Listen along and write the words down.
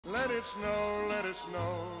Let it snow, let it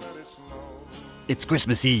snow, let it snow. It's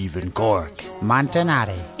Christmas Eve in Cork.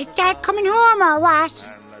 Montanari. Is Dad coming home or what?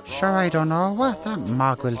 Sure, I don't know what that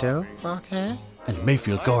mug will do. Okay. And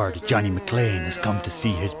Mayfield guard Johnny McLean has come to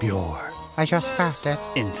see his Bjorn. I just farted.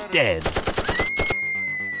 Instead,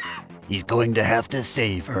 he's going to have to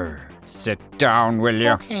save her. Sit down, will you?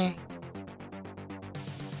 Okay.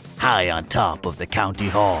 High on top of the county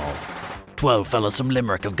hall, 12 fellas from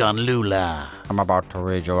Limerick have gone lula. I'm about to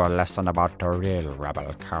read you a lesson about the real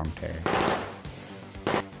Rebel County.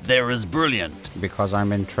 They're as brilliant. Because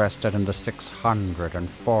I'm interested in the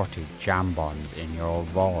 640 jambons in your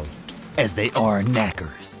vault. As they are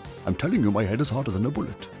knackers. I'm telling you, my head is harder than a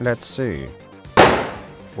bullet. Let's see.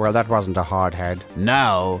 Well, that wasn't a hard head.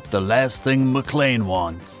 Now, the last thing McLean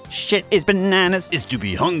wants Shit is bananas. is to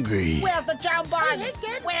be hungry. Where's the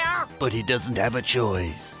jambon? Where? But he doesn't have a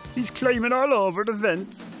choice. He's climbing all over the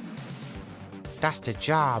vents. That's the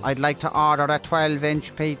job. I'd like to order a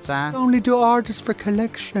 12-inch pizza. Only do orders for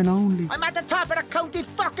collection only. I'm at the top of the county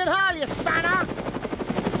fucking hall, you spanner!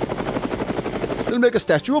 They'll make a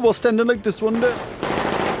statue of us standing like this one day.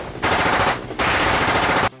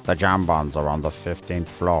 The jambons are on the 15th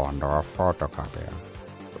floor under a photocopier.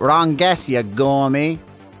 Wrong guess, you gummy.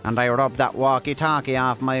 And I rubbed that walkie-talkie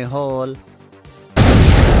off my hole.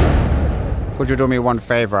 Could you do me one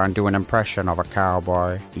favor and do an impression of a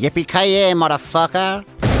cowboy? Yippee-ki-yay, motherfucker!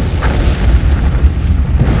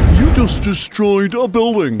 You just destroyed a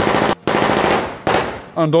building.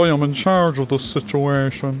 And I am in charge of the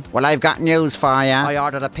situation. Well, I've got news for you. I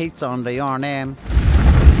ordered a pizza under your name.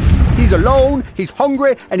 He's alone, he's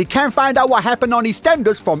hungry, and he can't find out what happened on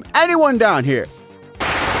EastEnders from anyone down here.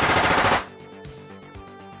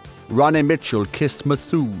 Ronnie Mitchell kissed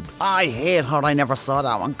Masood. I hate her. I never saw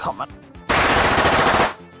that one coming.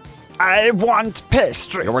 I want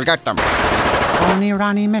pastry. You will get them. Only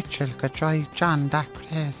Ronnie Mitchell could drive John that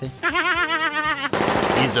crazy.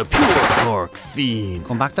 He's a pure Cork fiend.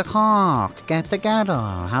 Come back to Cork, get together,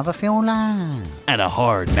 have a few laughs. And a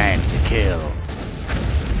hard man to kill.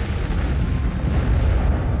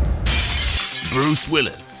 Bruce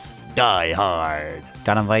Willis, Die Hard.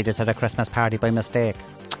 Got invited to the Christmas party by mistake.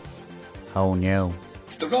 How new?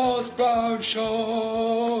 The Ross Brown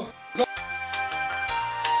Show.